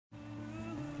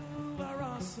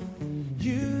awesome.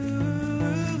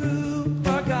 You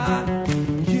are God.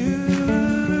 You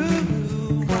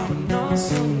are an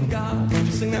awesome God. Would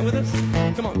you sing that with us?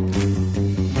 Come on.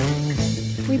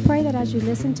 We pray that as you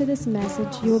listen to this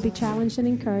message, you will be challenged and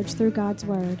encouraged through God's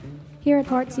Word. Here at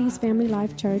Heartsease Family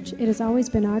Life Church, it has always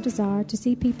been our desire to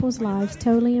see people's lives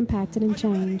totally impacted and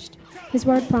changed. His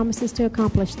Word promises to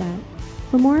accomplish that.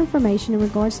 For more information in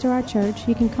regards to our church,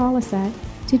 you can call us at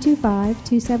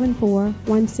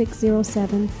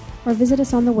 225-274-1607 or visit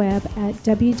us on the web at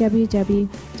www.hflc.us.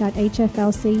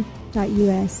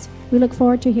 We look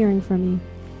forward to hearing from you.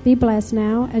 Be blessed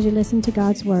now as you listen to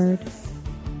God's Word.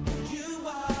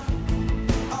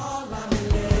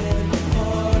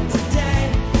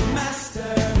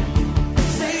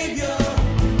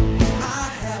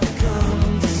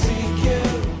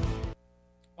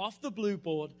 Off the blue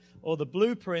board or the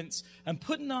blueprints and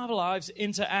putting our lives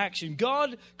into action.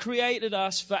 God created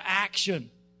us for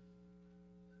action.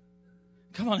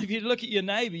 Come on, if you look at your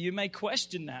neighbor, you may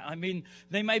question that. I mean,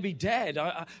 they may be dead.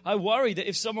 I worry that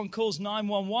if someone calls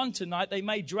 911 tonight, they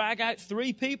may drag out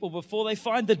 3 people before they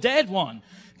find the dead one.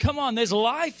 Come on, there's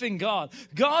life in God.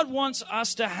 God wants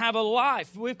us to have a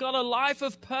life. We've got a life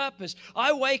of purpose.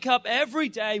 I wake up every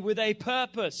day with a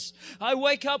purpose. I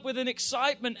wake up with an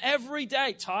excitement every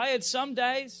day. Tired some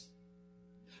days.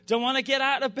 Don't want to get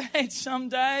out of bed some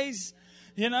days.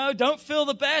 You know, don't feel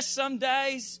the best some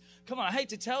days. Come on, I hate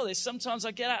to tell this. Sometimes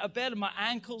I get out of bed and my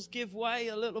ankles give way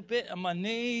a little bit, and my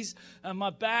knees and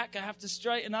my back, I have to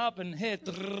straighten up and hear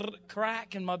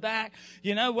crack in my back.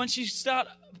 You know, once you start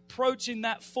approaching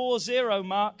that 4-0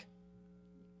 mark,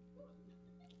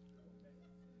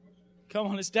 come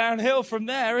on, it's downhill from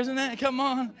there, isn't it? Come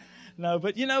on. No,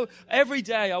 but you know, every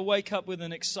day I wake up with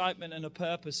an excitement and a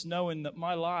purpose, knowing that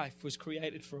my life was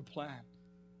created for a plan.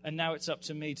 And now it's up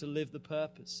to me to live the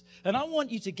purpose. And I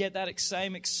want you to get that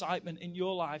same excitement in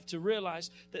your life, to realize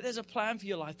that there's a plan for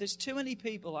your life. There's too many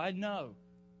people I know,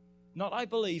 not I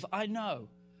believe, I know.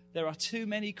 There are too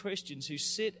many Christians who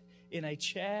sit in a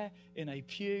chair, in a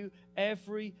pew,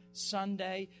 every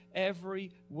Sunday,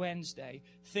 every Wednesday,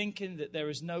 thinking that there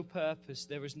is no purpose,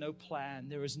 there is no plan,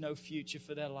 there is no future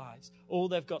for their lives. All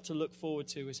they've got to look forward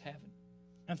to is heaven.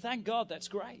 And thank God, that's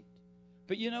great.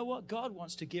 But you know what? God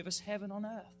wants to give us heaven on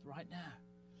earth right now.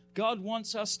 God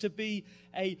wants us to be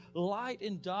a light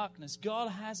in darkness.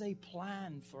 God has a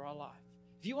plan for our life.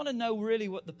 If you want to know really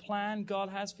what the plan God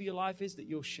has for your life is, that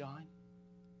you'll shine,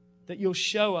 that you'll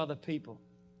show other people,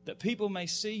 that people may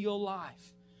see your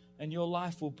life, and your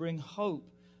life will bring hope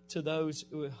to those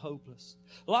who are hopeless.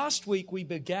 Last week we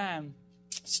began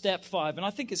Step 5, and I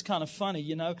think it's kind of funny,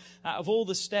 you know, out of all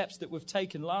the steps that we've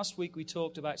taken, last week we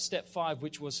talked about Step 5,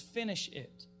 which was finish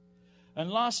it.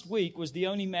 And last week was the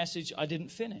only message I didn't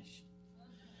finish.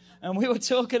 And we were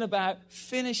talking about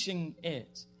finishing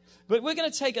it. But we're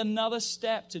going to take another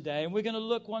step today, and we're going to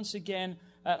look once again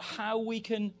at how we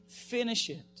can finish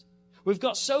it. We've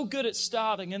got so good at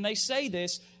starting, and they say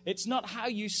this, it's not how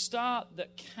you start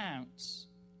that counts,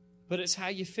 but it's how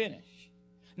you finish.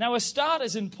 Now, a start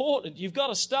is important. You've got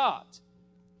to start.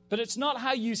 But it's not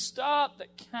how you start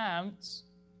that counts.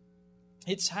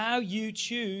 It's how you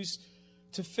choose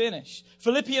to finish.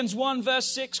 Philippians 1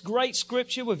 verse 6, great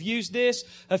scripture. We've used this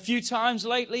a few times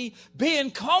lately.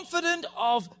 Being confident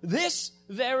of this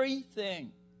very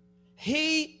thing.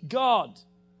 He, God,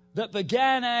 that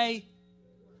began a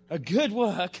good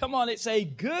work. Come on, it's a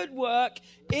good work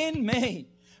in me.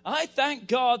 I thank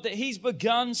God that He's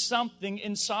begun something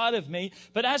inside of me.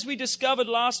 But as we discovered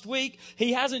last week,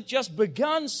 He hasn't just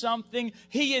begun something,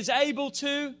 He is able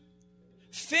to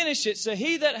finish it. So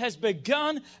He that has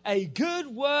begun a good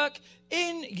work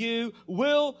in you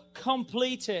will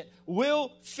complete it,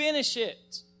 will finish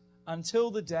it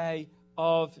until the day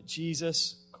of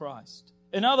Jesus Christ.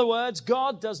 In other words,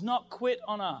 God does not quit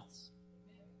on us.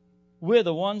 We're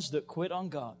the ones that quit on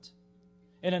God.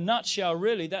 In a nutshell,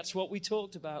 really, that's what we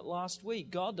talked about last week.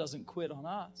 God doesn't quit on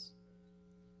us,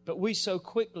 but we so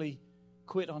quickly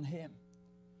quit on Him.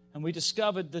 And we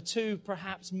discovered the 2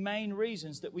 perhaps main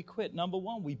reasons that we quit. Number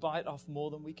 1, we bite off more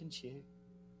than we can chew.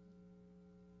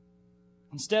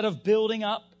 Instead of building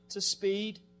up to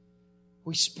speed,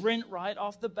 we sprint right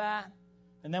off the bat.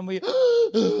 And then we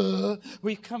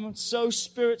come so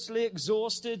spiritually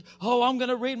exhausted. Oh, I'm going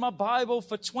to read my Bible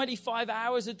for 25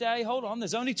 hours a day. Hold on,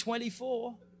 there's only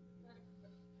 24.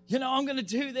 You know, I'm going to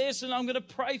do this and I'm going to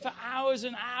pray for hours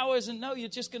and hours. And no, you're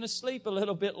just going to sleep a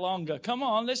little bit longer. Come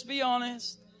on, let's be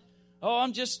honest. Oh,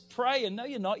 I'm just praying. No,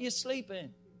 you're not. You're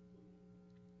sleeping.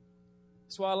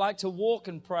 That's why I like to walk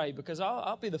and pray, because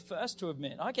I'll be the first to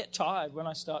admit, I get tired when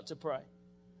I start to pray.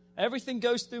 Everything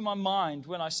goes through my mind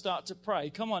when I start to pray.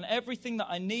 Come on, everything that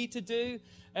I need to do,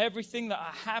 everything that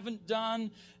I haven't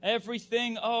done,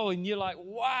 everything. Oh, and you're like,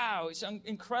 wow, it's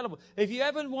incredible. If you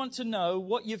ever want to know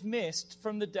what you've missed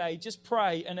from the day, just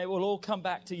pray and it will all come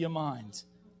back to your mind.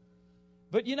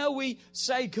 But you know, we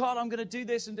say, God, I'm going to do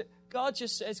this. And God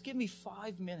just says, give me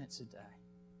 5 minutes a day.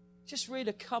 Just read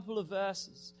a couple of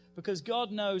verses. Because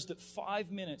God knows that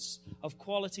 5 minutes of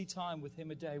quality time with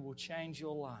Him a day will change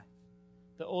your life.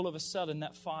 That all of a sudden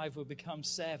that 5 will become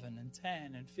 7 and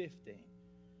 10 and 15.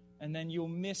 And then you'll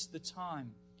miss the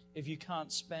time if you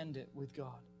can't spend it with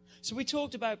God. So we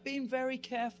talked about being very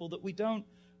careful that we don't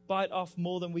bite off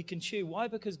more than we can chew. Why?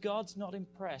 Because God's not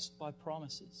impressed by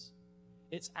promises.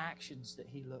 It's actions that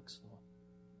He looks for.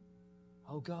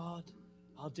 Oh God,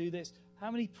 I'll do this. How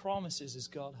many promises has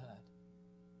God heard?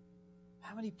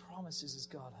 How many promises has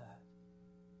God heard?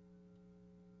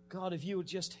 God, if you would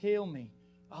just heal me,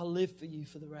 I'll live for you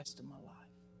for the rest of my life.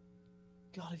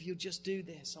 God, if you'll just do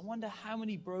this. I wonder how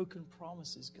many broken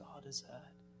promises God has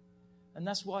heard. And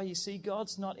that's why you see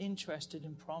God's not interested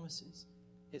in promises.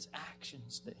 It's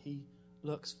actions that He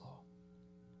looks for.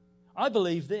 I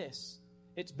believe this.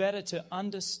 It's better to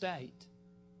understate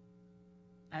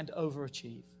and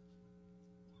overachieve.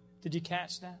 Did you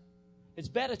catch that? It's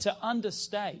better to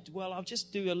understate, well, I'll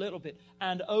just do a little bit,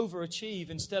 and overachieve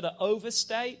instead of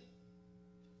overstate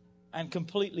and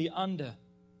completely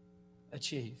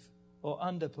underachieve or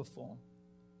underperform.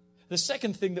 The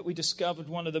second thing that we discovered,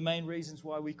 one of the main reasons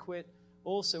why we quit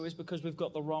also, is because we've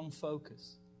got the wrong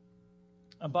focus.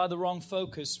 And by the wrong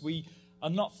focus, we are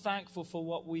not thankful for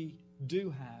what we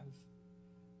do have,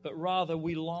 but rather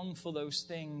we long for those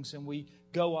things and we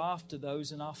go after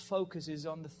those, and our focus is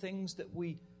on the things that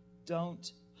we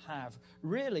don't have.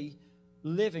 Really,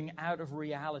 living out of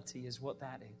reality is what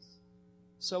that is.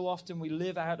 So often we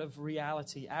live out of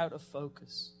reality, out of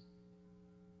focus.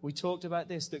 We talked about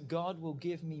this, that God will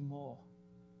give me more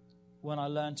when I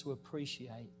learn to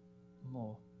appreciate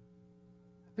more.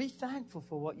 Be thankful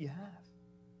for what you have.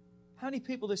 How many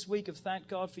people this week have thanked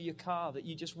God for your car that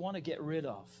you just want to get rid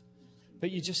of? But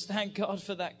you just thank God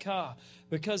for that car.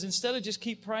 Because instead of just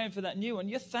keep praying for that new one,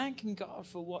 you're thanking God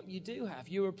for what you do have.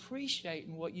 You're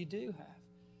appreciating what you do have.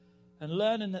 And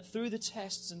learning that through the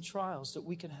tests and trials that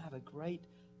we can have a great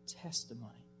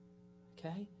testimony.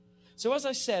 Okay? So as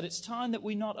I said, it's time that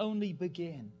we not only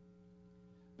begin,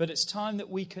 but it's time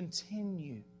that we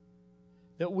continue.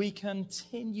 That we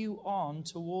continue on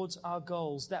towards our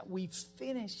goals. That we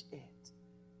finish it.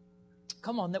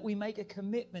 Come on, that we make a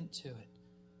commitment to it.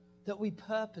 That we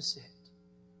purpose it.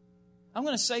 I'm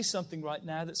going to say something right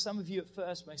now that some of you at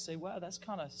first may say, wow, that's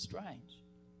kind of strange.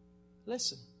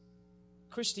 Listen,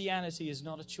 Christianity is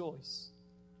not a choice.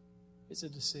 It's a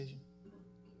decision.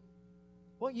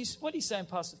 What are you saying,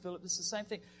 Pastor Philip? It's the same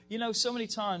thing. You know, so many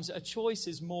times a choice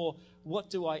is more, what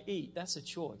do I eat? That's a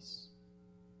choice.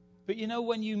 But you know,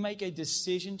 when you make a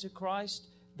decision to Christ,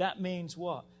 that means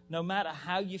what? No matter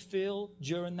how you feel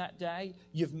during that day,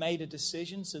 you've made a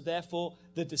decision. So therefore,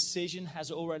 the decision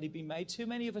has already been made. Too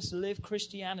many of us live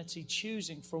Christianity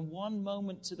choosing from one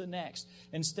moment to the next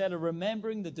instead of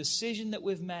remembering the decision that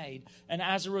we've made. And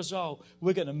as a result,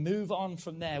 we're going to move on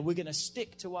from there. We're going to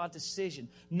stick to our decision,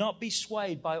 not be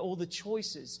swayed by all the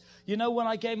choices. You know, when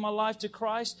I gave my life to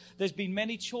Christ, there's been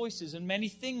many choices and many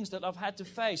things that I've had to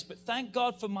face. But thank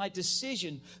God for my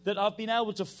decision that I've been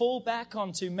able to fall back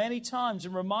onto many times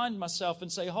and remind myself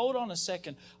and say, hold on a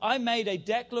second. I made a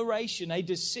declaration, a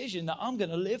decision that I'm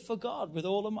going to live for God with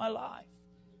all of my life.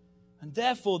 And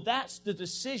therefore, that's the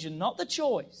decision, not the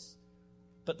choice,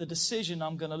 but the decision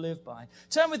I'm going to live by.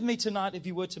 Turn with me tonight, if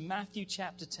you would, to Matthew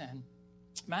chapter 10.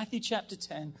 Matthew chapter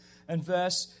 10 and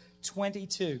verse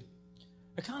 22.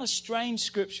 A kind of strange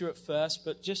scripture at first,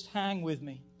 but just hang with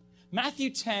me. Matthew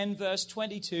 10, verse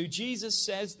 22, Jesus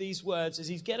says these words as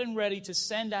he's getting ready to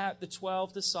send out the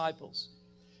 12 disciples.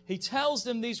 He tells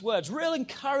them these words, real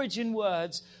encouraging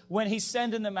words when he's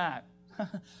sending them out.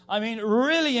 I mean,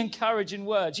 really encouraging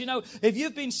words. You know, if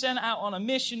you've been sent out on a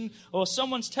mission or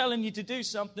someone's telling you to do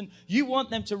something, you want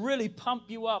them to really pump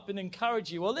you up and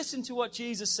encourage you. Well, listen to what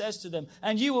Jesus says to them.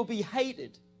 And you will be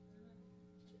hated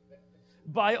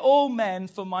by all men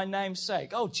for my name's sake.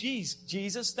 Oh, geez,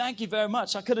 Jesus, thank you very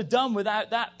much. I could have done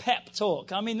without that pep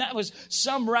talk. I mean, that was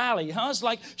some rally, huh? It's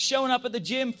like showing up at the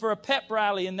gym for a pep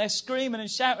rally and they're screaming and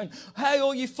shouting, hey,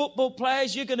 all you football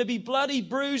players, you're going to be bloody,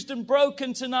 bruised and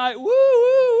broken tonight. Woo,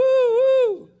 woo,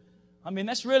 woo, woo. I mean,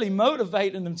 that's really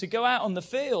motivating them to go out on the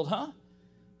field, huh?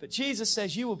 But Jesus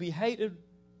says, you will be hated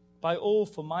by all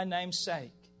for my name's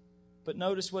sake. But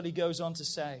notice what he goes on to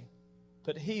say.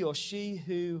 But he or she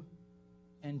who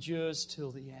endures till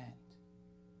the end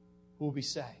will be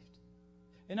saved.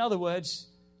 In other words,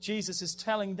 Jesus is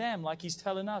telling them, like he's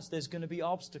telling us, there's going to be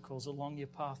obstacles along your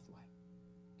pathway.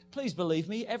 Please believe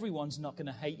me, everyone's not going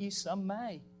to hate you. Some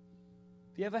may.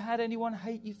 Have you ever had anyone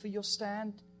hate you for your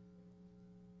stand?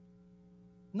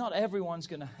 Not everyone's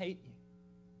going to hate you.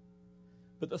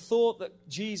 But the thought that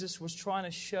Jesus was trying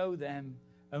to show them,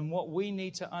 and what we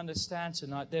need to understand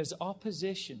tonight, there's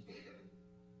opposition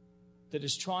that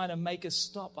is trying to make us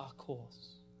stop our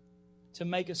course, to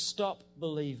make us stop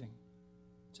believing,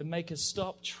 to make us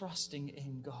stop trusting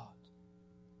in God.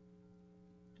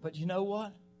 But you know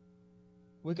what?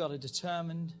 We've got to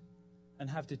determine and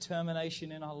have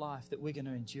determination in our life that we're going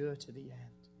to endure to the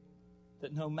end.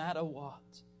 That no matter what,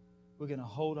 we're going to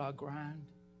hold our ground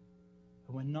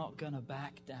and we're not going to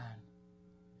back down.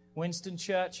 Winston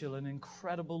Churchill, an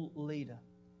incredible leader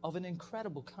of an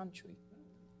incredible country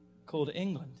called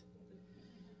England,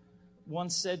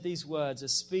 once said these words, a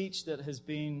speech that has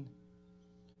been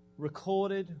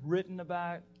recorded, written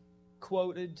about,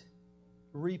 quoted,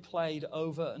 replayed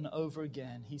over and over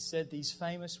again. He said these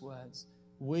famous words,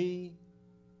 "We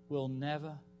will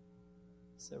never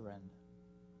surrender.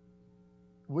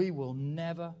 We will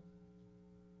never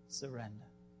surrender."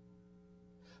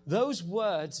 Those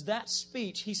words, that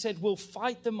speech, he said, we'll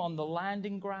fight them on the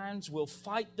landing grounds, we'll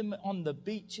fight them on the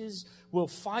beaches, we'll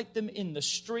fight them in the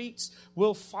streets,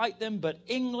 we'll fight them, but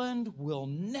England will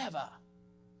never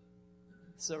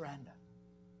surrender.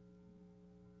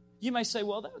 You may say,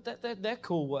 well, they're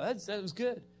cool words. That was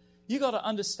good. You got to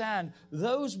understand,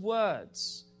 those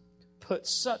words put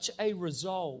such a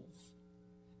resolve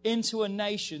into a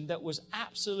nation that was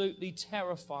absolutely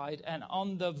terrified and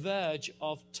on the verge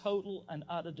of total and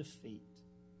utter defeat.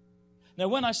 Now,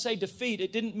 when I say defeat,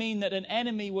 it didn't mean that an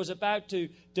enemy was about to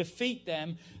defeat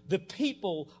them. The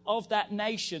people of that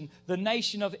nation, the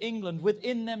nation of England,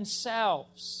 within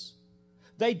themselves,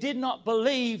 they did not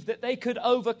believe that they could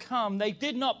overcome. They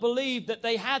did not believe that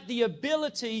they had the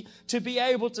ability to be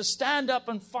able to stand up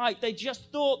and fight. They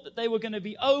just thought that they were going to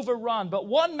be overrun. But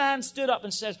one man stood up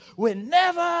and says, we're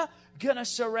never going to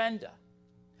surrender.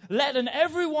 Letting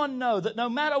everyone know that no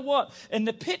matter what, and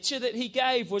the picture that he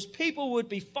gave was people would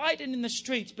be fighting in the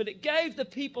streets, but it gave the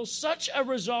people such a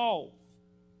resolve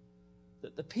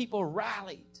that the people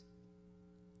rallied.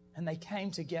 And they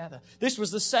came together. This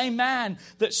was the same man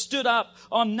that stood up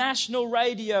on national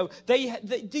radio. Do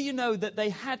you know that they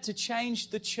had to change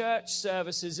the church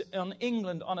services in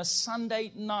England on a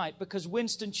Sunday night because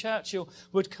Winston Churchill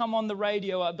would come on the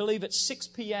radio, I believe at 6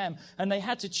 p.m. And they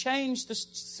had to change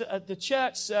the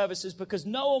church services because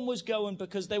no one was going,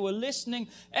 because they were listening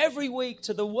every week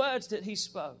to the words that he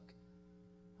spoke.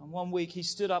 And one week he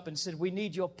stood up and said, we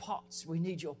need your pots, we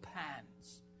need your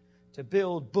pans to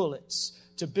build bullets,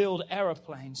 to build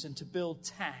aeroplanes, and to build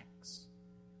tanks.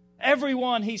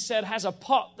 Everyone, he said, has a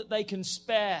pot that they can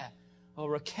spare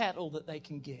or a kettle that they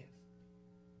can give.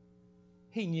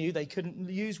 He knew they couldn't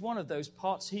use one of those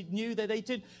pots. He knew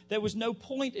that there was no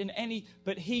point in any,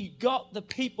 but he got the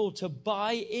people to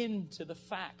buy into the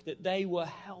fact that they were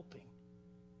helping.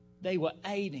 They were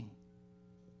aiding.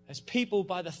 As people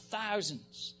by the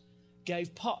thousands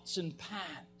gave pots and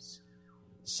pans,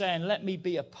 saying, let me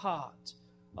be a part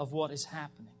of what is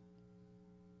happening.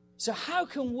 So how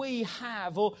can we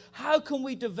have, or how can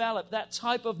we develop that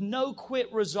type of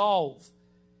no-quit resolve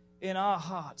in our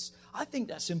hearts? I think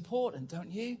that's important,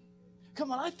 don't you?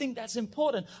 Come on, I think that's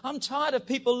important. I'm tired of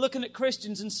people looking at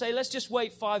Christians and say, let's just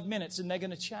wait 5 minutes and they're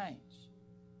going to change.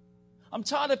 I'm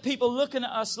tired of people looking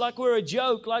at us like we're a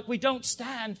joke, like we don't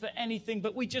stand for anything,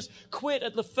 but we just quit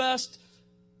at the first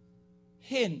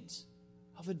hint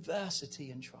of adversity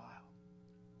and trial.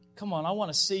 Come on, I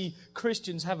want to see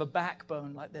Christians have a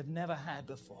backbone like they've never had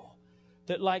before.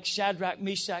 That like Shadrach,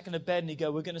 Meshach, and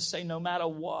Abednego, we're going to say no matter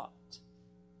what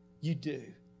you do,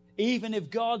 even if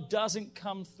God doesn't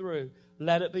come through,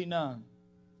 let it be known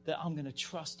that I'm going to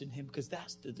trust in Him, because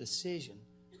that's the decision,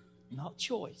 not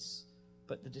choice,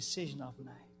 but the decision I've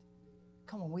made.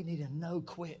 Come on, we need a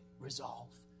no-quit resolve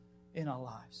in our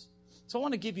lives. So I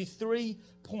want to give you 3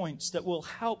 points that will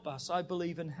help us, I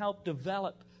believe, and help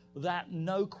develop that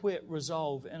no-quit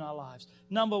resolve in our lives.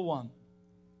 Number 1,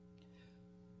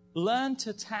 learn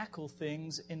to tackle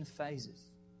things in phases.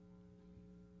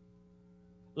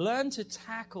 Learn to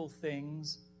tackle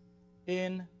things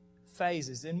in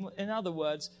phases. In other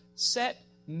words, set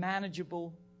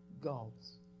manageable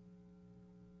goals.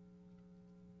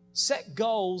 set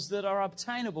goals that are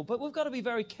obtainable. But we've got to be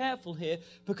very careful here,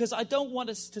 because I don't want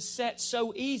us to set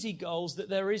so easy goals that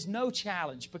there is no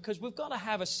challenge, because we've got to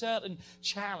have a certain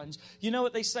challenge. You know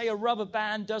what they say, a rubber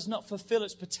band does not fulfill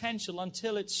its potential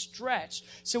until it's stretched.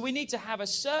 So we need to have a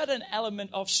certain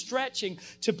element of stretching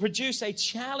to produce a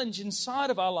challenge inside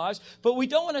of our lives. But we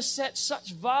don't want to set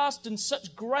such vast and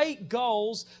such great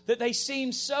goals that they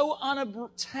seem so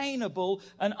unattainable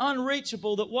and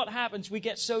unreachable that what happens, we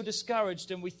get so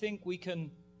discouraged and we think we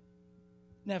can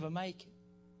never make it.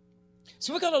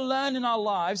 So we've got to learn in our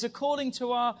lives, according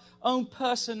to our own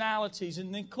personalities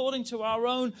and according to our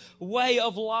own way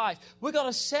of life. We've got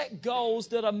to set goals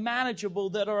that are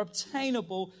manageable, that are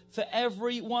obtainable for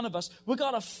every one of us. We've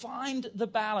got to find the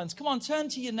balance. Come on, turn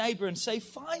to your neighbor and say,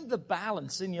 find the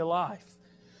balance in your life.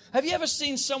 Have you ever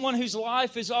seen someone whose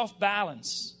life is off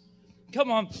balance?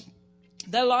 Come on.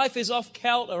 Their life is off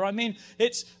kilter. I mean,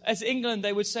 it's, as England,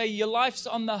 they would say, your life's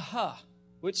on the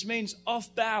which means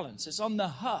off balance. It's on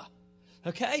the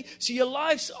okay? So your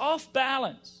life's off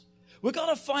balance. We've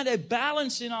got to find a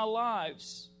balance in our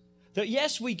lives. That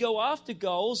yes, we go after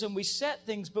goals and we set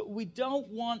things, but we don't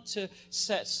want to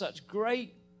set such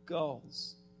great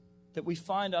goals that we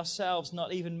find ourselves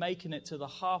not even making it to the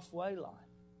halfway line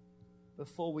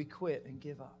before we quit and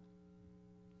give up.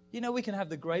 You know, we can have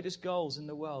the greatest goals in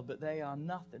the world, but they are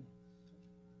nothing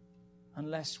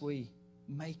unless we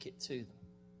make it to them.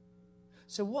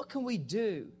 So what can we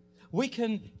do? We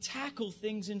can tackle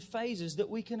things in phases that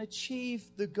we can achieve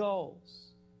the goals.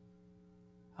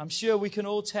 I'm sure we can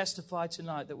all testify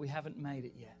tonight that we haven't made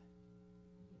it yet.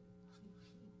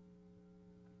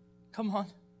 Come on.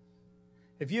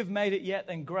 If you've made it yet,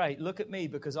 then great. Look at me,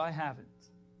 because I haven't.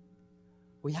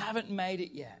 We haven't made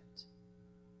it yet.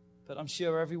 But I'm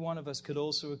sure every one of us could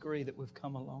also agree that we've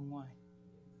come a long way.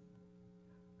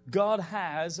 God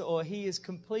has, or He is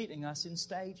completing us in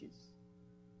stages.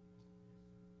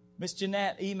 Miss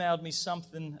Jeanette emailed me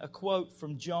a quote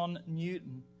from John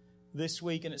Newton this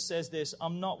week, and it says this: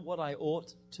 I'm not what I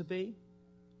ought to be.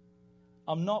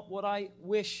 I'm not what I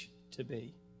wish to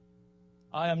be.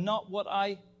 I am not what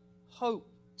I hope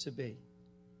to be.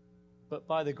 But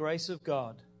by the grace of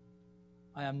God,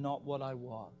 I am not what I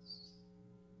was.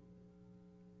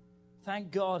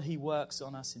 Thank God He works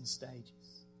on us in stages.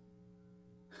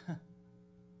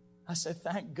 I said,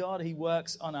 thank God He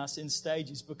works on us in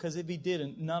stages, because if He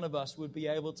didn't, none of us would be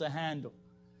able to handle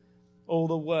all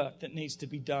the work that needs to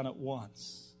be done at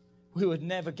once. We would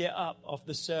never get up off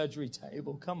the surgery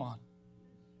table. Come on.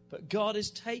 But God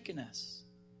has taken us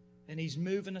and He's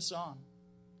moving us on.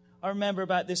 I remember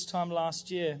about this time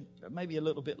last year, maybe a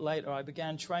little bit later, I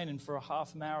began training for a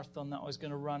half marathon that I was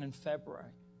going to run in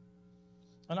February.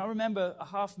 And I remember a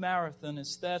half marathon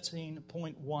is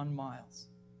 13.1 miles.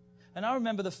 And I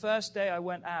remember the first day I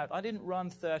went out, I didn't run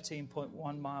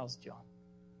 13.1 miles, John.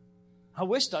 I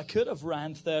wished I could have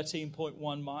ran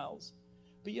 13.1 miles.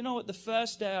 But you know what? The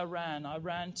first day I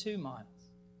ran 2 miles.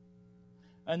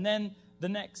 And then the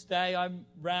next day I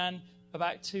ran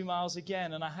about 2 miles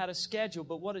again, and I had a schedule.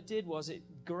 But what it did was it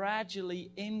gradually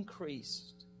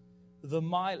increased the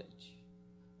mileage,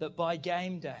 that by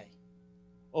game day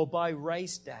or by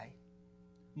race day,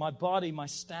 my body, my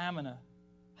stamina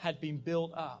had been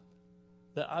built up,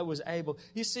 that I was able.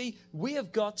 You see, we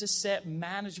have got to set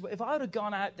manageable. If I would have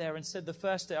gone out there and said the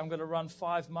first day I'm going to run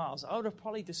 5 miles, I would have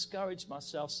probably discouraged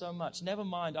myself so much. Never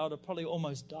mind, I would have probably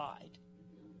almost died.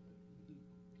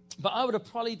 But I would have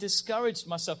probably discouraged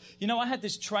myself. You know, I had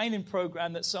this training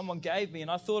program that someone gave me, and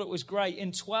I thought it was great.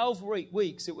 In 12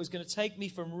 weeks, it was going to take me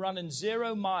from running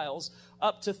 0 miles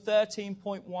up to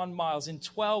 13.1 miles in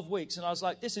 12 weeks. And I was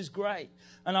like, this is great.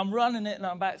 And I'm running it, and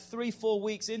I'm about 3-4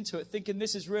 weeks into it, thinking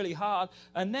this is really hard.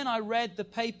 And then I read the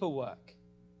paperwork.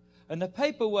 And the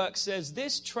paperwork says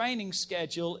this training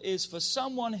schedule is for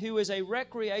someone who is a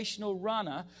recreational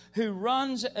runner who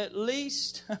runs at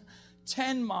least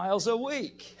 10 miles a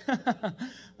week. And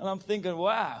I'm thinking,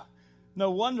 wow, no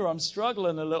wonder I'm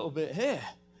struggling a little bit here,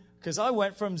 because I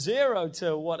went from 0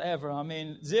 to whatever. I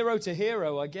mean, 0 to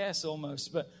hero, I guess,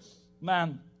 almost. But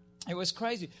man, it was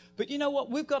crazy. But you know what?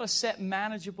 We've got to set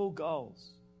manageable goals.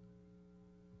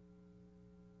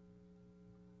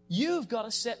 You've got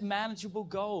to set manageable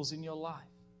goals in your life,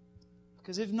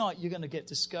 because if not, you're going to get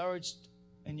discouraged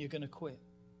and you're going to quit.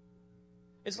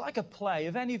 It's like a play.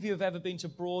 If any of you have ever been to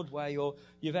Broadway or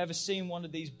you've ever seen one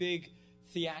of these big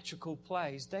theatrical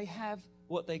plays, they have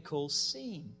what they call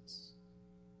scenes.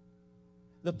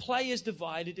 The play is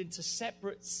divided into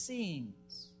separate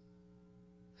scenes.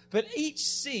 But each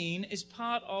scene is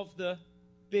part of the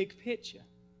big picture.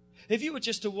 If you were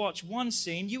just to watch one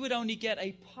scene, you would only get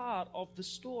a part of the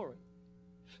story.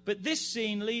 But this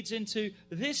scene leads into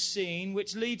this scene,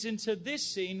 which leads into this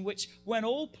scene, which, when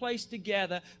all placed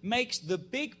together, makes the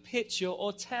big picture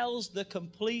or tells the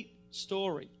complete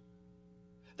story.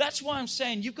 That's why I'm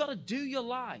saying you've got to do your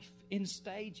life in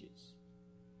stages.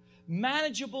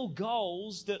 Manageable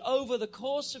goals that over the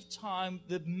course of time,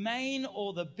 the main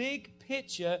or the big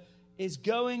picture is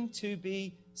going to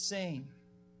be seen.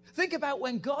 Think about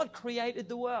when God created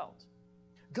the world.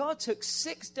 God took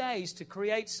 6 days to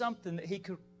create something that he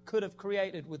could have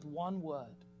created with one word.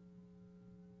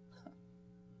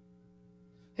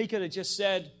 He could have just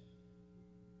said,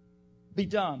 be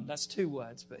done. That's 2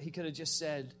 words. But he could have just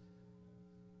said,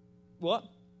 what?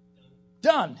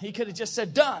 Done. He could have just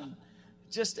said done.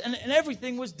 And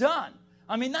everything was done.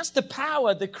 I mean, that's the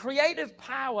power, the creative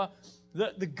power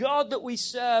that the God that we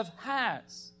serve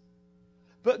has.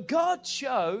 But God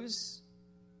chose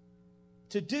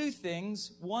to do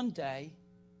things one day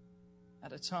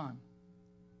at a time.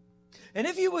 And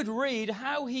if you would read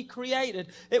how he created,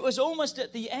 it was almost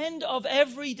at the end of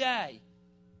every day.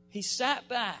 He sat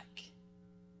back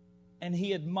and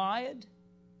he admired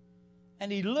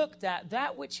and he looked at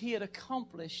that which he had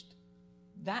accomplished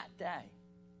that day.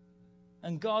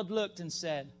 And God looked and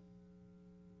said,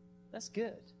 that's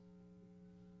good.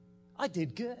 I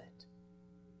did good.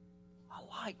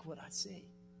 I like what I see.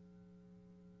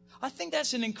 I think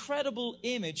that's an incredible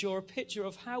image or a picture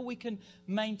of how we can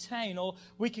maintain or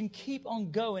we can keep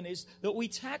on going, is that we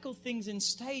tackle things in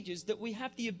stages, that we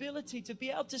have the ability to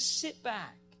be able to sit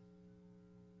back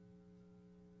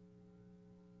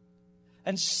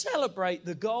and celebrate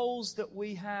the goals that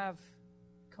we have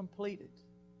completed.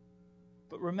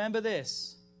 But remember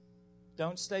this,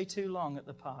 don't stay too long at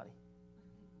the party.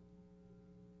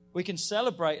 We can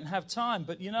celebrate and have time,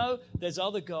 but there's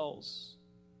other goals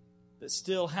that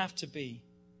still have to be.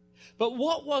 But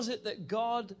what was it that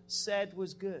God said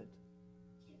was good?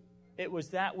 It was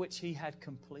that which he had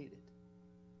completed.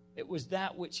 It was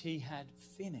that which he had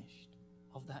finished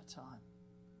of that time.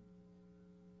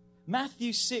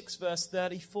 Matthew 6 verse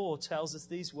 34 tells us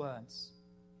these words.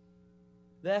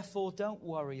 Therefore, don't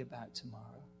worry about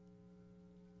tomorrow,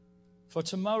 for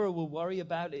tomorrow will worry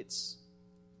about its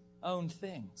own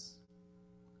things.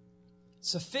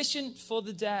 Sufficient for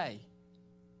the day,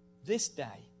 this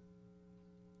day,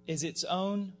 is its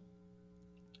own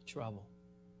trouble.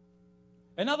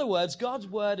 In other words, God's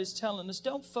word is telling us,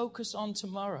 don't focus on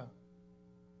tomorrow.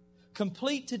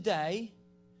 Complete today,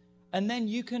 and then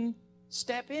you can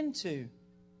step into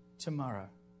tomorrow.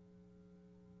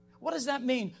 What does that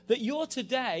mean? That your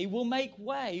today will make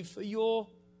way for your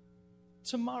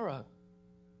tomorrow.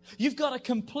 You've got to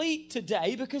complete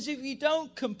today, because if you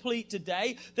don't complete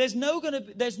today, there's not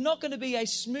going to be a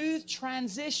smooth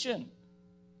transition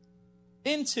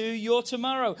into your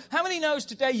tomorrow. How many knows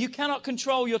today you cannot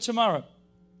control your tomorrow?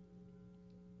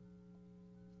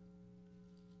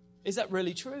 Is that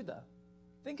really true, though?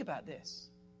 Think about this.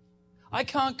 I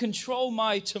can't control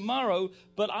my tomorrow,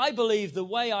 but I believe the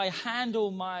way I handle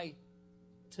my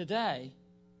today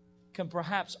can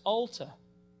perhaps alter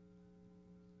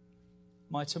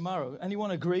my tomorrow.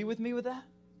 Anyone agree with me with that?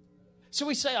 So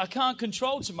we say, I can't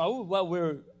control tomorrow. Well,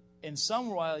 we're in some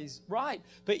ways right.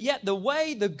 But yet the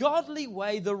way, the godly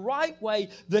way, the right way,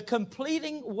 the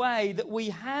completing way that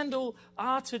we handle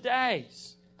our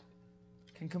todays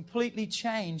can completely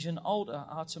change and alter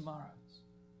our tomorrows.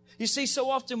 You see, so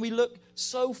often we look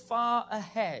so far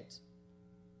ahead.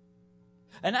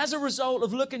 And as a result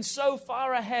of looking so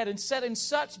far ahead and setting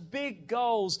such big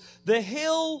goals, the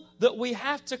hill that we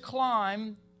have to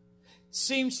climb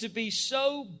seems to be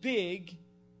so big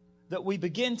that we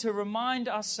begin to remind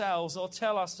ourselves or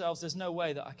tell ourselves, there's no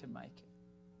way that I can make it.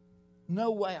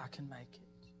 No way I can make it.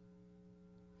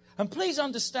 And please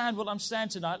understand what I'm saying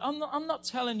tonight. I'm not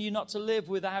telling you not to live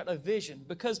without a vision,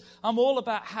 because I'm all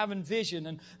about having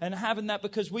vision and having that,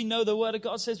 because we know the Word of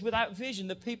God says without vision,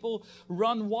 the people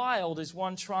run wild is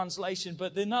one translation,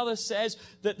 but another says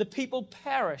that the people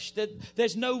perish, that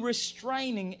there's no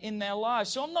restraining in their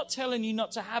lives. So I'm not telling you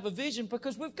not to have a vision,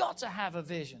 because we've got to have a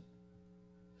vision.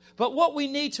 But what we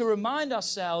need to remind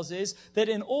ourselves is that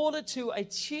in order to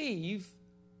achieve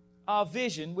our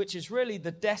vision, which is really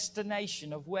the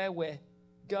destination of where we're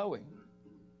going,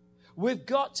 we've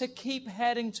got to keep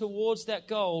heading towards that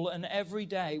goal, and every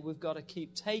day we've got to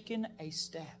keep taking a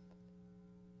step.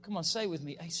 Come on, say with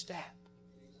me, a step.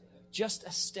 Just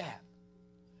a step.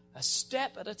 A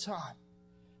step at a time.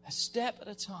 A step at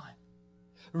a time.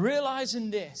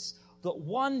 Realizing this, that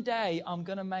one day I'm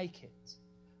going to make it.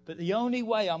 But the only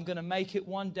way I'm going to make it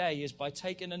one day is by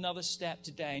taking another step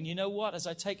today. And you know what? As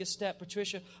I take a step,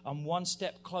 Patricia, I'm one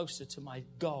step closer to my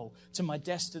goal, to my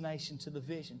destination, to the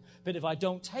vision. But if I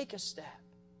don't take a step,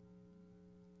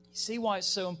 you see why it's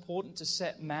so important to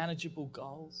set manageable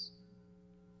goals?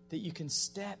 That you can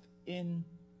step into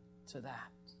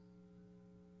that.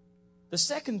 The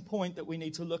second point that we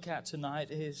need to look at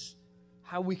tonight is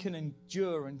how we can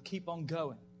endure and keep on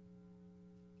going.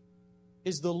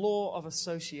 Is the law of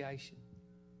association.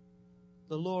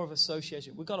 The law of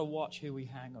association. We've got to watch who we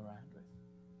hang around with.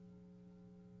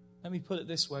 Let me put it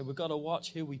this way. We've got to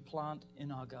watch who we plant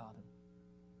in our garden.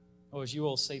 Or as you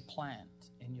all say, plant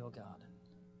in your garden.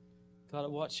 Got to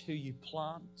watch who you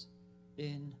plant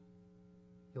in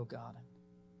your garden.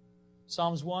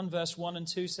 Psalms 1 verse 1 and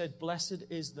 2 said, "Blessed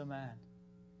is the man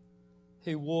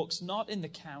who walks not in the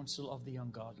counsel of the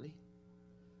ungodly,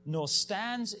 nor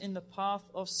stands in the path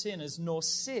of sinners, nor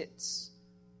sits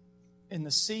in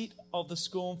the seat of the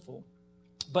scornful.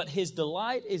 But his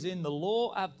delight is in the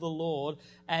law of the Lord,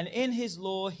 and in his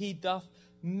law he doth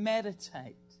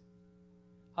meditate."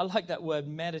 I like that word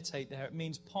meditate there. It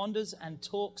means ponders and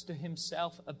talks to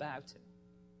himself about it.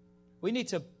 We need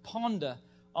to ponder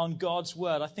on God's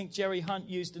word. I think Jerry Hunt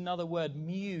used another word,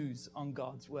 muse on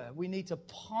God's word. We need to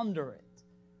ponder it.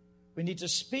 We need to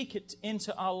speak it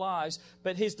into our lives.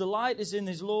 But his delight is in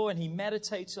his law, and he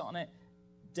meditates on it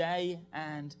day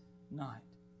and night.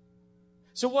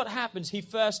 So what happens? He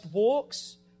first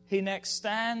walks, he next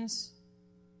stands,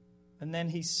 and then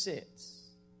he sits.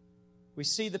 We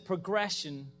see the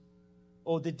progression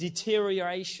or the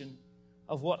deterioration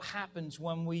of what happens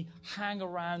when we hang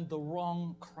around the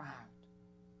wrong crowd.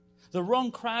 The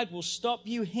wrong crowd will stop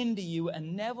you, hinder you,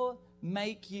 and never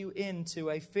make you into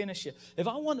a finisher. If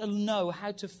I want to know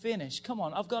how to finish, come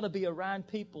on, I've got to be around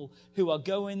people who are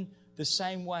going the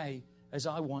same way as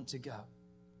I want to go.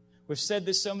 We've said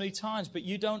this so many times, but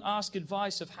you don't ask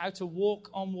advice of how to walk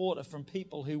on water from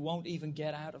people who won't even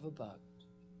get out of a boat.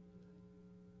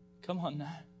 Come on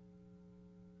now.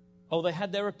 Oh, they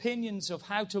had their opinions of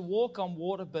how to walk on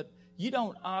water, but you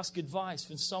don't ask advice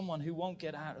from someone who won't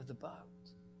get out of the boat.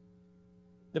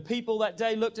 The people that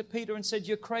day looked at Peter and said,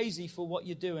 "You're crazy for what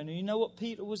you're doing." And you know what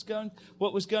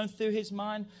what was going through his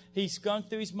mind? He's going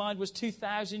through his mind was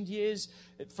 2,000 years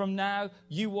from now,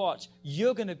 you watch.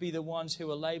 You're going to be the ones who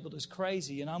are labeled as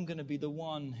crazy, and I'm going to be the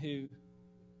one who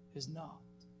is not.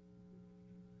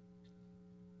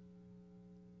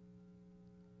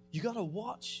 You got to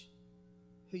watch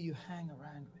who you hang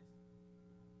around with.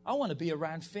 I want to be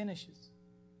around finishers.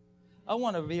 I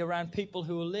want to be around people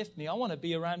who will lift me. I want to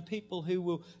be around people who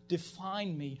will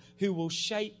define me, who will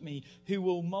shape me, who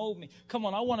will mold me. Come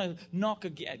on, I want to knock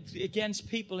against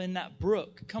people in that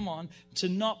brook. Come on, to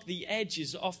knock the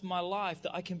edges off my life,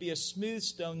 that I can be a smooth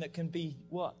stone that can be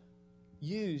what?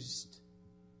 Used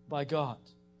by God.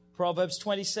 Proverbs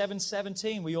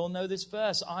 27:17, we all know this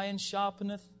verse. Iron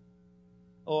sharpeneth,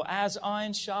 or as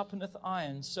iron sharpeneth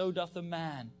iron, so doth a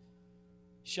man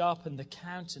sharpen the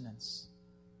countenance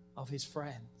of his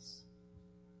friends.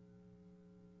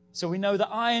 So we know that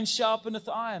iron sharpeneth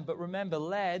iron, but remember,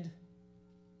 lead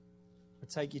will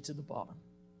take you to the bottom.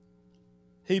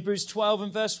 Hebrews 12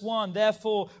 and verse 1,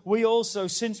 "Therefore we also,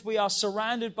 since we are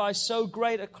surrounded by so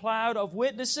great a cloud of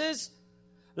witnesses,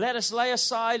 let us lay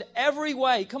aside every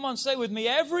weight." Come on, say with me,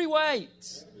 every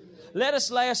weight. Let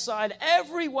us lay aside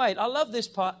every weight. I love this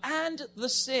part. And the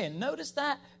sin. Notice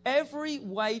that. Every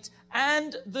weight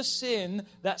and the sin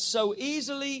that so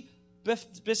easily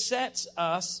besets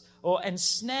us or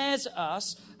ensnares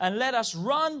us, and let us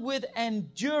run with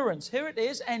endurance. Here it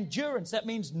is, endurance. That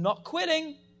means not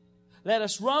quitting. Let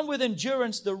us run with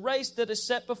endurance the race that is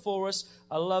set before us.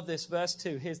 I love this. Verse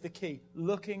 2. Here's the key.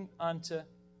 Looking unto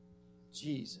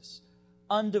Jesus.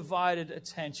 Undivided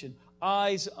attention.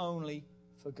 Eyes only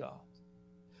for God.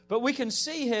 But we can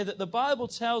see here that the Bible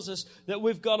tells us that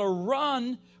we've got to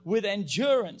run with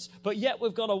endurance, but yet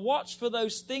we've got to watch for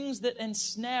those things that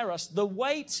ensnare us, the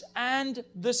weight and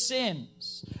the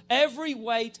sins. Every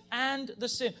weight and the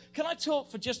sin. Can I talk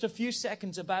for just a few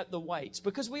seconds about the weights?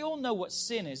 Because we all know what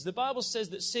sin is. The Bible says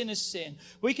that sin is sin.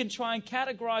 We can try and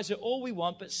categorize it all we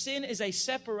want, but sin is a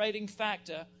separating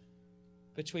factor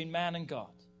between man and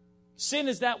God. Sin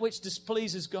is that which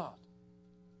displeases God.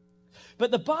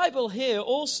 But the Bible here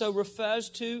also refers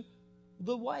to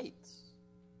the weights.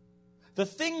 The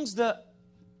things that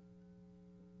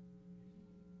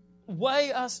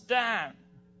weigh us down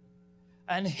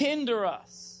and hinder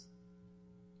us.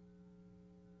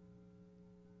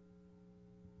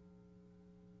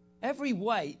 Every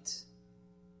weight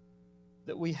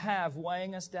that we have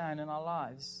weighing us down in our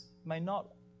lives may not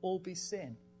all be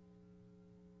sin.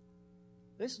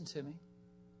 Listen to me.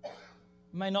 It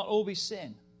may not all be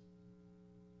sin.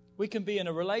 We can be in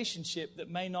a relationship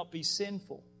that may not be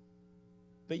sinful,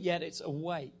 but yet it's a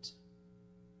weight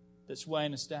that's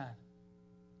weighing us down.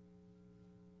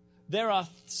 There are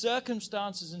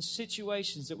circumstances and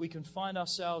situations that we can find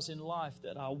ourselves in life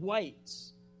that are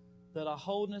weights, that are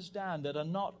holding us down, that are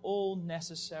not all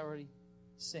necessarily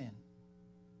sin.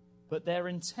 But their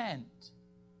intent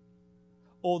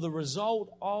or the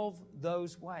result of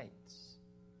those weights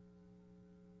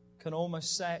can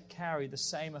almost carry the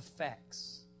same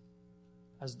effects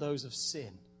as those of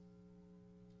sin.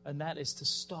 And that is to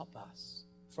stop us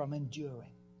from enduring,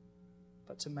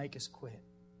 but to make us quit.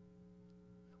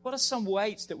 What are some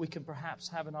weights that we can perhaps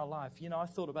have in our life? You know, I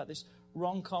thought about this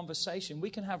wrong conversation. We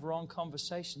can have wrong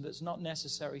conversation that's not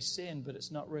necessarily sin, but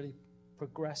it's not really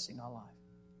progressing our life.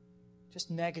 Just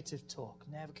negative talk,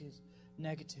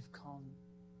 negative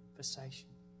conversation,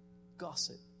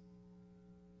 gossip.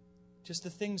 Just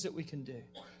the things that we can do.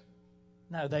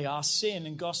 Now, they are sin,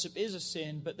 and gossip is a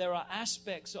sin, but there are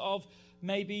aspects of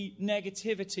maybe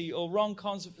negativity or wrong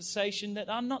conversation that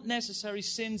are not necessarily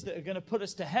sins that are going to put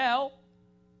us to hell,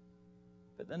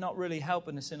 but they're not really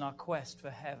helping us in our quest for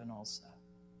heaven also.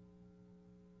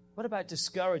 What about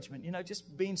discouragement? You know,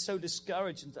 just being so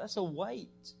discouraged, that's a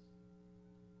weight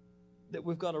that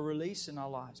we've got to release in our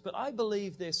lives. But I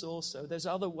believe this also. There's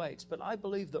other weights, but I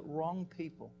believe that the wrong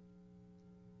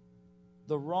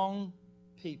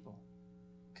people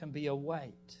can be a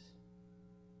weight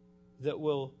that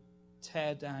will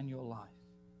tear down your life.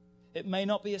 It may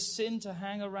not be a sin to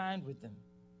hang around with them,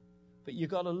 but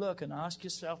you've got to look and ask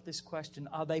yourself this question: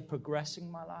 are they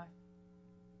progressing my life?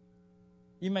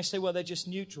 You may say, well, they're just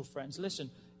neutral friends. Listen,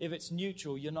 if it's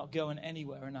neutral, you're not going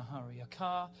anywhere in a hurry. A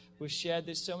car, we've shared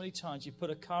this so many times, you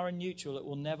put a car in neutral, it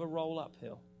will never roll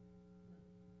uphill.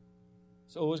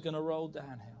 It's always going to roll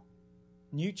downhill.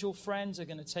 Neutral friends are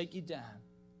going to take you down.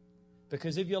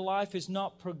 Because if your life is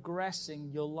not progressing,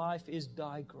 your life is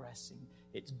digressing.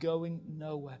 It's going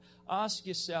nowhere. Ask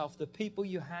yourself, the people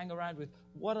you hang around with,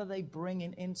 what are they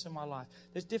bringing into my life?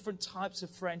 There's different types of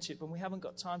friendship, and we haven't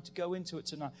got time to go into it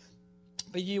tonight.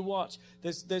 But you watch,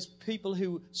 there's people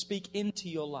who speak into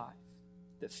your life,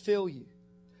 that fill you.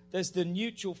 There's the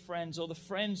neutral friends or the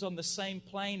friends on the same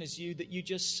plane as you that you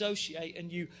just associate and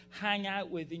you hang out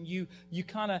with and you're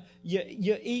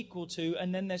equal to.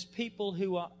 And then there's people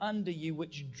who are under you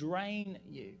which drain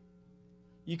you.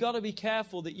 You got to be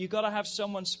careful that you got to have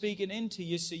someone speaking into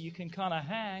you so you can kind of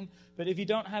hang. But if you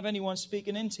don't have anyone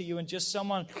speaking into you and just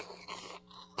someone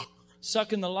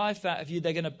sucking the life out of you,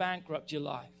 they're going to bankrupt your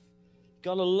life. You've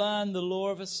got to learn the law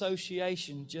of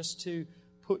association just to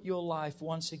put your life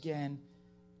once again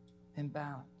in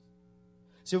balance.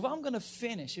 So if I'm going to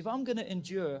finish, if I'm going to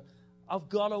endure, I've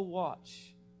got to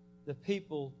watch the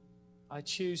people I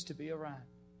choose to be around.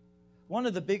 One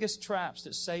of the biggest traps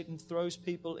that Satan throws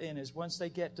people in is once they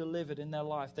get delivered in their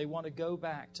life, they want to go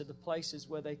back to the places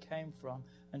where they came from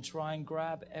and try and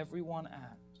grab everyone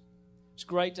out. It's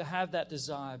great to have that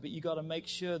desire, but you got to make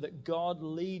sure that God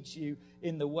leads you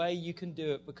in the way you can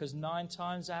do it, because 9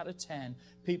 times out of 10,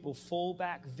 people fall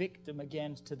back victim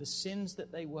again to the sins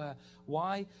that they were.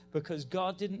 Why? Because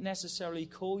God didn't necessarily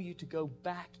call you to go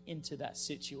back into that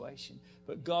situation,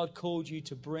 but God called you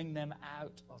to bring them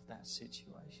out of that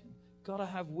situation. Got to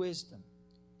have wisdom.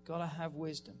 Got to have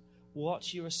wisdom.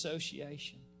 Watch your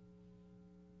association.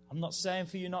 I'm not saying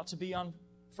for you not to be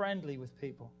unfriendly with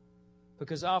people,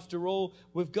 because after all,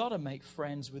 we've got to make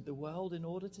friends with the world in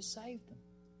order to save them.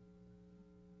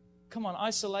 Come on,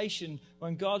 isolation,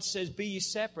 when God says be ye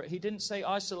separate, He didn't say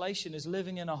isolation is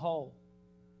living in a hole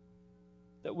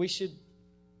that we should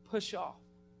push off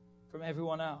from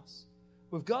everyone else.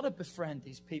 We've got to befriend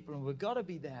these people and we've got to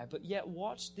be there, but yet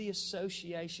watch the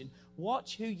association.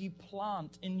 Watch who you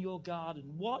plant in your garden.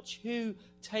 Watch who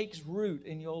takes root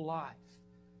in your life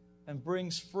and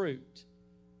brings fruit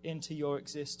into your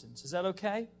existence. Is that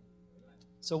okay?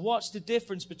 So watch the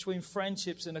difference between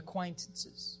friendships and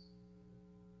acquaintances.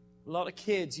 A lot of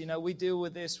kids, you know, we deal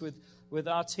with this with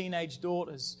our teenage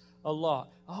daughters a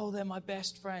lot. Oh, they're my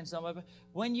best friends.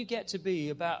 When you get to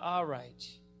be about our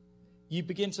age, you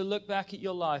begin to look back at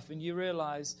your life and you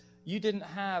realize you didn't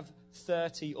have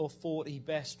 30 or 40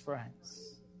 best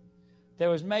friends. There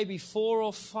was maybe 4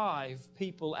 or 5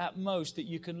 people at most that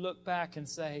you can look back and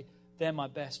say, they're my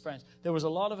best friends. There was a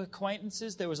lot of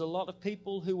acquaintances. There was a lot of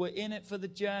people who were in it for the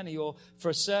journey or for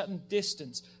a certain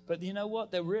distance. But you know what?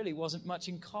 There really wasn't much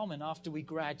in common after we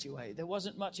graduated. There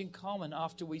wasn't much in common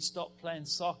after we stopped playing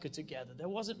soccer together. There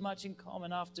wasn't much in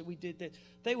common after we did this.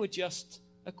 They were just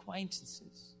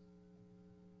acquaintances.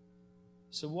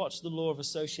 So watch the law of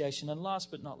association. And last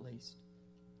but not least,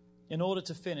 in order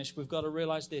to finish, we've got to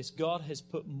realize this. God has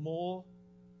put more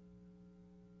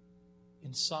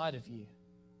inside of you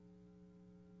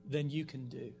than you can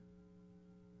do.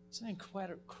 It's an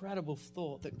incredible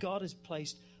thought that God has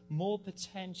placed more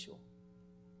potential,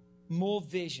 more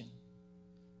vision,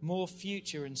 more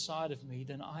future inside of me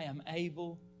than I am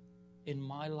able in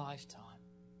my lifetime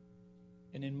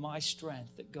and in my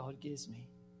strength that God gives me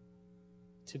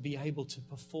to be able to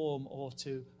perform or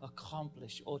to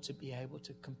accomplish or to be able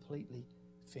to completely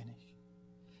finish.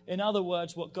 In other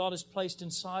words, what God has placed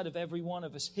inside of every one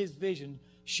of us, His vision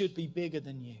should be bigger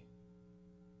than you.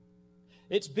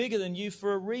 It's bigger than you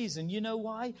for a reason. You know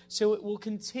why? So it will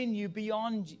continue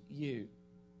beyond you,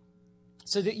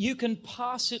 so that you can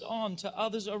pass it on to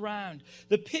others around.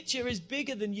 The picture is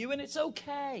bigger than you, and it's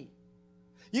okay.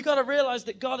 You've got to realize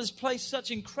that God has placed such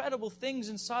incredible things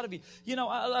inside of you. You know,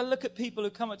 I look at people who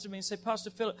come up to me and say, Pastor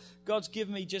Philip, God's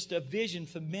given me just a vision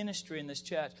for ministry in this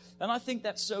church. And I think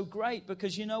that's so great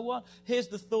because you know what? Here's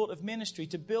the thought of ministry,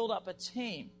 to build up a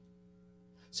team.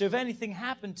 So if anything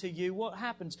happened to you, what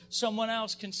happens? Someone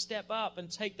else can step up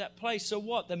and take that place. So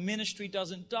what? The ministry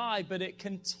doesn't die, but it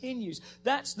continues.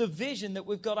 That's the vision that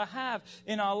we've got to have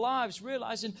in our lives,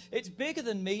 realizing it's bigger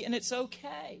than me and it's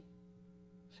okay.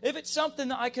 If it's something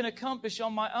that I can accomplish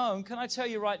on my own, can I tell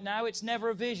you right now, it's never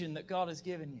a vision that God has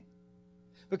given you.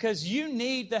 Because you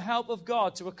need the help of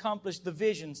God to accomplish the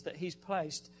visions that He's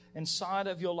placed inside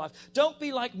of your life. Don't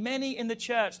be like many in the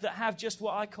church that have just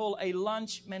what I call a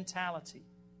lunch mentality.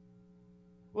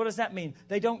 What does that mean?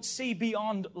 They don't see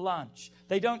beyond lunch.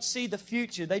 They don't see the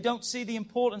future. They don't see the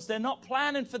importance. They're not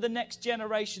planning for the next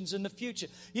generations and the future.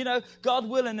 You know, God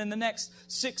willing, in the next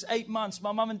 6-8 months,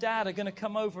 my mum and dad are going to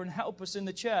come over and help us in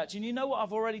the church. And you know what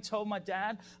I've already told my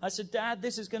dad? I said, Dad,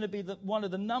 this is going to be one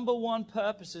of the number one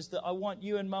purposes that I want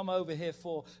you and Mum over here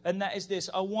for. And that is this.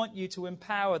 I want you to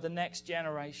empower the next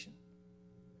generation.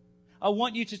 I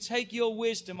want you to take your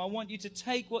wisdom. I want you to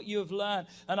take what you have learned,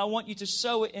 and I want you to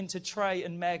sow it into Trey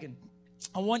and Megan.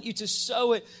 I want you to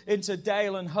sow it into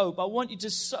Dale and Hope. I want you to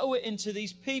sow it into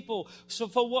these people. So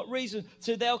for what reason?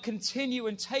 So they'll continue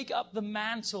and take up the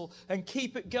mantle and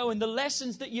keep it going. The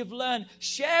lessons that you've learned,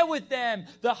 share with them.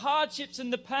 The hardships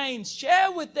and the pains,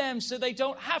 share with them so they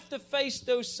don't have to face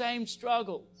those same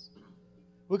struggles.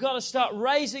 We've got to start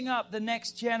raising up the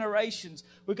next generations.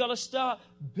 We've got to start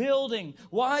building.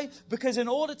 Why? Because in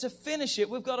order to finish it,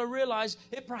 we've got to realize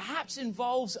it perhaps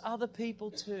involves other people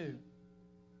too.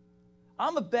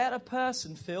 I'm a better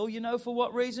person, Phil. You know for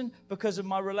what reason? Because of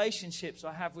my relationships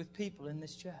I have with people in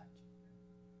this church.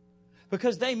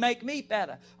 Because they make me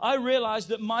better. I realize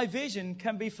that my vision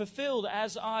can be fulfilled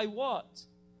as I what?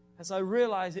 As I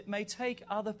realize it may take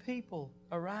other people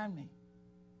around me.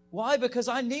 Why? Because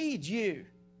I need you.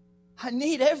 I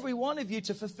need every one of you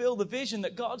to fulfill the vision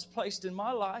that God's placed in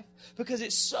my life because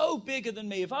it's so bigger than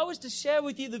me. If I was to share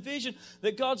with you the vision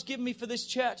that God's given me for this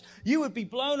church, you would be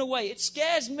blown away. It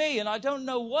scares me, and I don't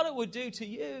know what it would do to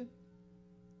you.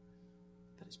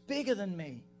 But it's bigger than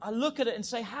me. I look at it and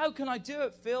say, how can I do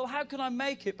it, Phil? How can I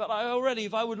make it? But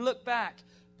if I would look back,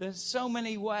 there's so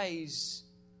many ways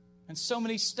and so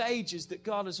many stages that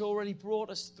God has already brought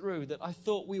us through that I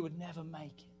thought we would never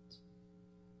make it.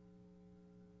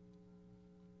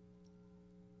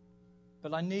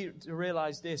 But I need to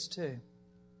realize this too.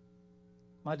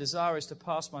 My desire is to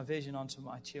pass my vision on to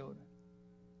my children.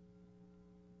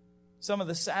 Some of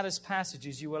the saddest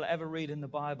passages you will ever read in the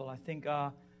Bible, I think,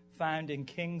 are found in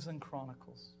Kings and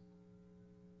Chronicles,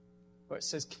 where it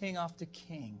says king after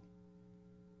king.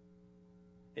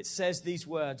 It says these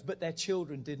words, but their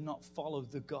children did not follow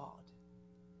the God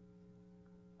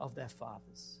of their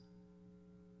fathers.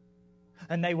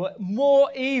 And they were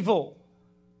more evil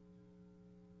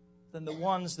than the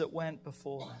ones that went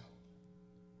before them.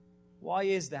 Why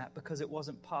is that? Because it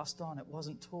wasn't passed on. It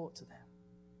wasn't taught to them.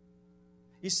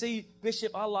 You see,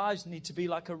 Bishop, our lives need to be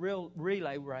like a real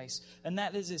relay race. And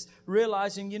that is this,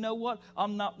 realizing, you know what?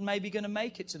 I'm not maybe going to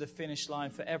make it to the finish line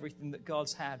for everything that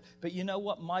God's had. But you know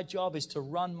what? My job is to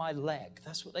run my leg.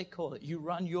 That's what they call it. You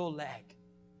run your leg.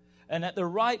 And at the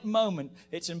right moment,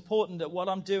 it's important that what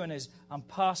I'm doing is I'm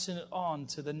passing it on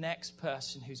to the next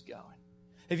person who's going.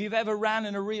 If you've ever ran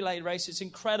in a relay race, it's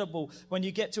incredible. When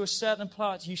you get to a certain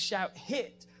part, you shout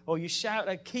hit or you shout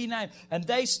a key name and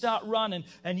they start running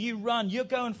and you run. You're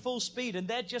going full speed and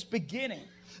they're just beginning.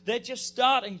 They're just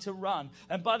starting to run.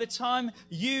 And by the time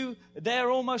they're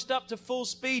almost up to full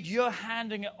speed, you're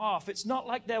handing it off. It's not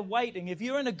like they're waiting. If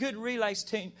you're in a good relay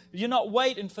team, you're not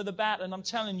waiting for the baton. I'm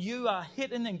telling you, are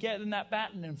hitting and getting that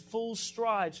baton in full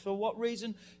strides. For what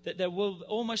reason? That there will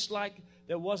almost like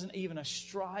there wasn't even a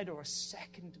stride or a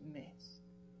second miss.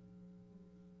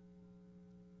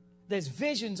 there's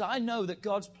visions I know that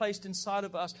God's placed inside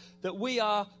of us that we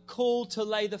are called to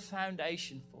lay the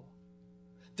foundation for.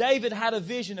 David had a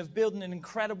vision of building an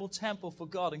incredible temple for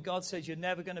God, and God says, you're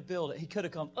never going to build it. He could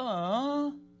have gone,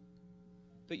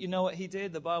 But you know what he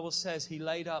did? The Bible says he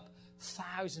laid up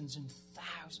thousands and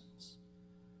thousands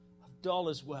of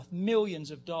dollars worth, millions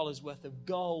of dollars worth of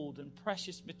gold and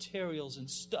precious materials and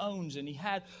stones. And he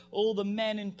had all the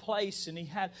men in place, and he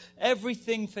had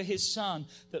everything for his son,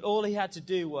 that all he had to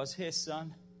do was, here,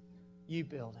 son, you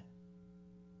build it.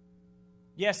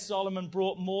 Yes, Solomon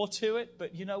brought more to it,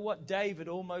 but you know what? David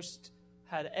almost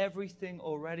had everything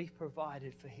already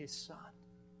provided for his son.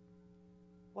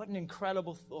 What an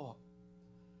incredible thought,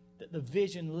 that the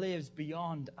vision lives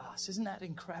beyond us. Isn't that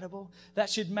incredible?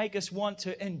 That should make us want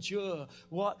to endure.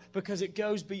 What? Because it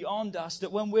goes beyond us,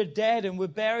 that when we're dead and we're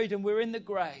buried and we're in the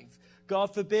grave,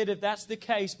 God forbid if that's the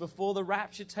case before the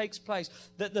rapture takes place,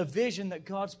 that the vision that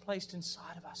God's placed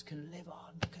inside of us can live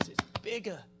on, because it's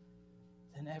bigger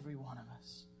than every one of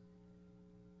us.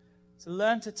 So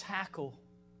learn to tackle,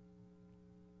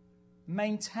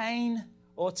 maintain,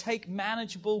 or take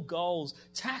manageable goals.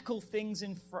 Tackle things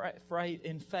in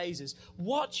phases.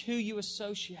 Watch who you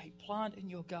associate. Plant in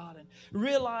your garden.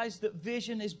 Realize that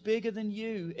vision is bigger than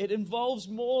you. It involves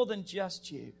more than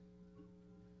just you.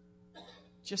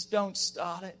 Just don't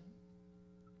start it.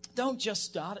 Don't just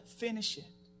start it. Finish it.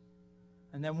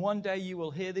 And then one day you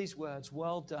will hear these words,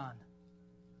 well done,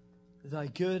 thy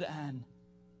good and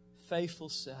faithful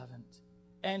servant.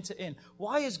 Enter in.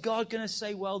 Why is God going to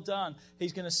say well done?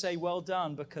 He's going to say well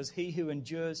done because he who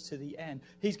endures to the end.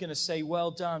 He's going to say well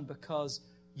done because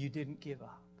you didn't give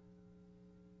up,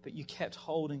 but you kept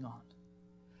holding on.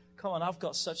 Come on, I've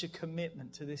got such a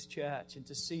commitment to this church and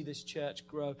to see this church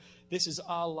grow. This is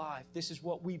our life. This is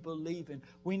what we believe in.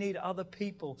 We need other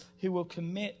people who will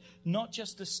commit not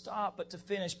just to start but to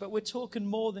finish. But we're talking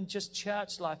more than just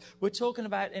church life. We're talking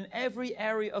about in every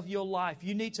area of your life.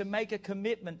 You need to make a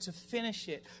commitment to finish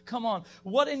it. Come on,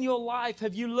 what in your life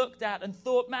have you looked at and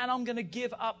thought, man, I'm going to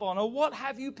give up on? Or what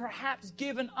have you perhaps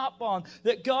given up on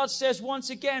that God says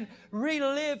once again,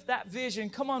 relive that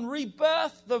vision. Come on,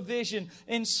 rebirth the vision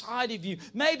inside of you.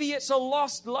 Maybe it's a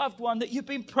lost loved one that you've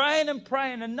been praying and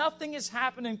praying and nothing is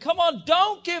happening. Come on,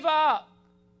 don't give up.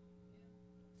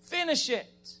 Finish it.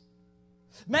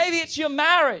 Maybe it's your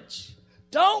marriage.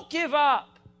 Don't give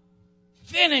up.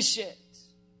 Finish it.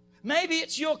 Maybe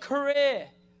it's your career.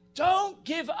 Don't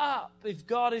give up if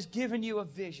God has given you a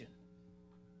vision.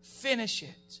 Finish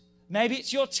it. Maybe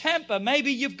it's your temper.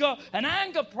 Maybe you've got an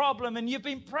anger problem and you've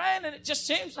been praying and it just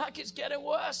seems like it's getting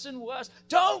worse and worse.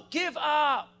 Don't give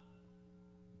up.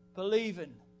 Believe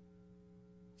in.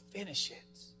 Finish it.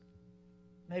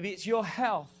 Maybe it's your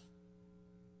health.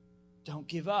 Don't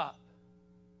give up.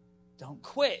 Don't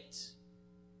quit.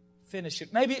 Finish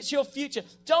it. Maybe it's your future.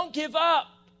 Don't give up.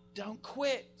 Don't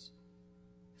quit.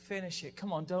 Finish it.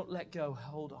 Come on, don't let go.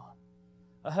 Hold on.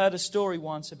 I heard a story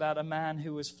once about a man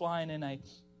who was flying in a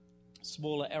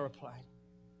smaller aeroplane.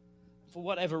 For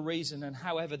whatever reason and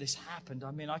however this happened,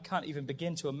 I mean, I can't even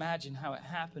begin to imagine how it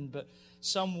happened, but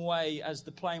some way as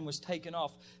the plane was taken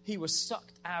off, he was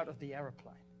sucked out of the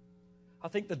aeroplane. I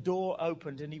think the door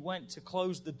opened and he went to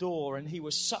close the door and he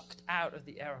was sucked out of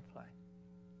the aeroplane.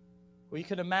 Well, you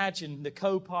can imagine the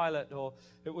co-pilot, or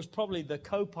it was probably the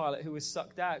co-pilot who was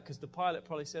sucked out, because the pilot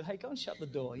probably said, hey, go and shut the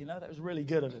door. You know, that was really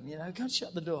good of him. You know, go and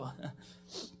shut the door.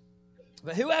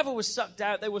 But whoever was sucked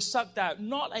out, they were sucked out.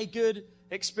 Not a good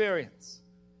experience.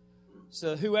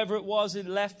 So whoever it was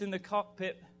left in the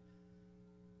cockpit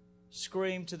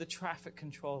screamed to the traffic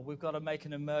control, we've got to make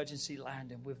an emergency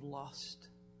landing. We've lost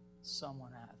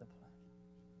someone out of the plane.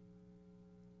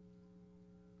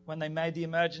 When they made the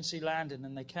emergency landing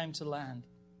and they came to land,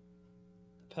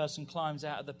 the person climbs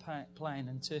out of the plane,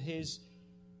 and to his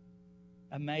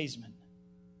amazement,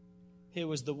 here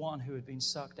was the one who had been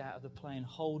sucked out of the plane,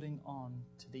 holding on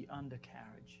to the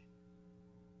undercarriage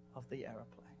of the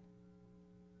aeroplane.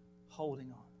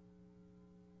 Holding on.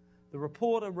 The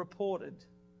reporter reported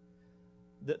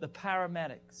that the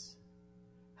paramedics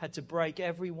had to break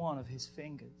every one of his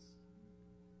fingers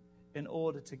in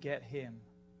order to get him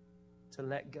to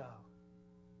let go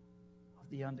of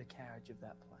the undercarriage of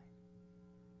that plane.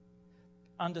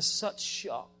 Under such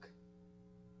shock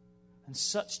and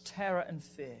such terror and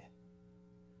fear,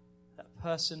 that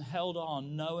person held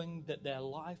on, knowing that their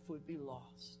life would be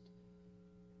lost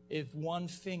if one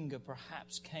finger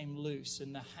perhaps came loose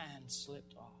and the hand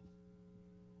slipped off.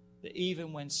 That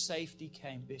even when safety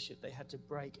came, Bishop, they had to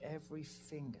break every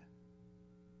finger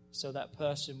so that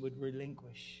person would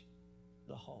relinquish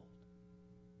the hold.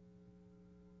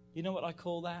 You know what I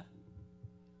call that?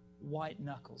 White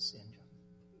knuckle syndrome.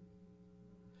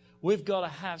 We've got to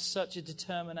have such a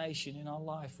determination in our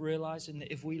life, realizing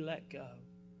that if we let go,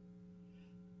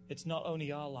 it's not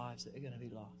only our lives that are going to be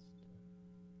lost.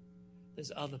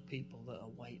 There's other people that are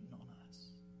waiting on us.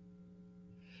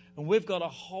 And we've got to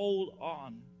hold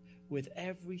on with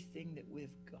everything that we've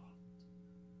got,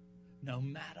 no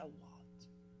matter what,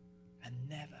 and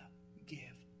never give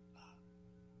up.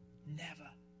 Never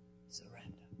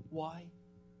surrender. Why?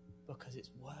 Because it's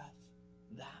worth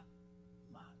that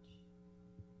much.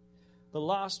 The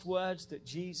last words that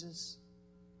Jesus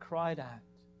cried out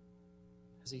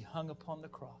as he hung upon the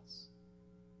cross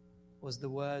was the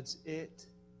words, "It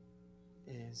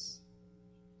is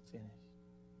finished."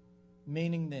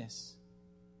 Meaning this,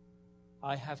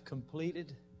 I have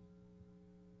completed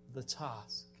the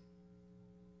task.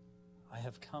 I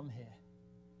have come here,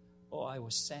 or I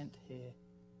was sent here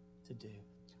to do.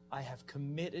 I have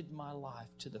committed my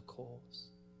life to the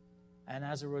cause. And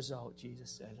as a result,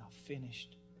 Jesus said, I've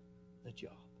finished the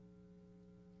job.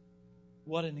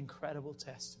 What an incredible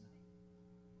testimony.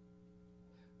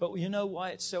 But you know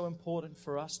why it's so important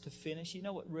for us to finish? You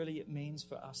know what really it means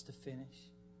for us to finish?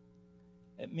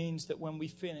 It means that when we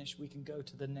finish, we can go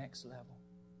to the next level.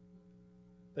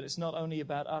 But it's not only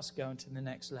about us going to the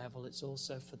next level, it's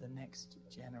also for the next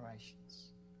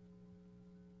generations.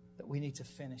 That we need to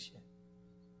finish it.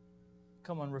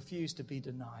 Come on, refuse to be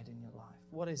denied in your life.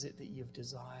 What is it that you've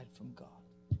desired from God?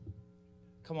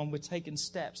 Come on, we're taking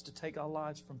steps to take our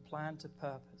lives from plan to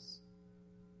purpose.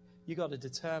 You got to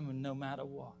determine no matter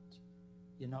what,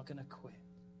 you're not going to quit.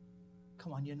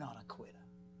 Come on, you're not a quitter.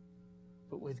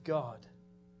 But with God,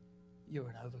 you're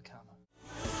an overcomer.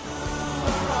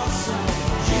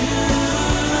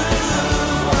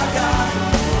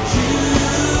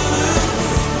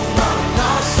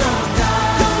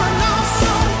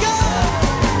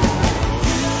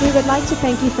 We would like to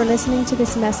thank you for listening to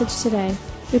this message today.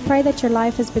 We pray that your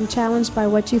life has been challenged by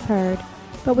what you've heard,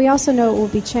 but we also know it will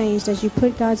be changed as you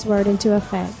put God's Word into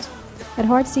effect. At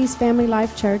Heartsease Family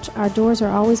Life Church, our doors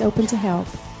are always open to help.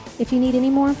 If you need any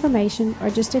more information or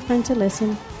just a friend to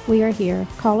listen, we are here.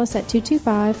 Call us at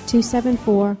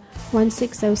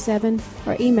 225-274-1607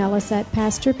 or email us at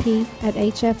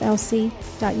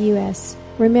pastorp@hflc.us.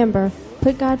 Remember,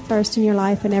 put God first in your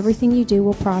life and everything you do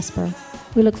will prosper.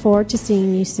 We look forward to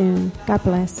seeing you soon. God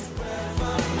bless.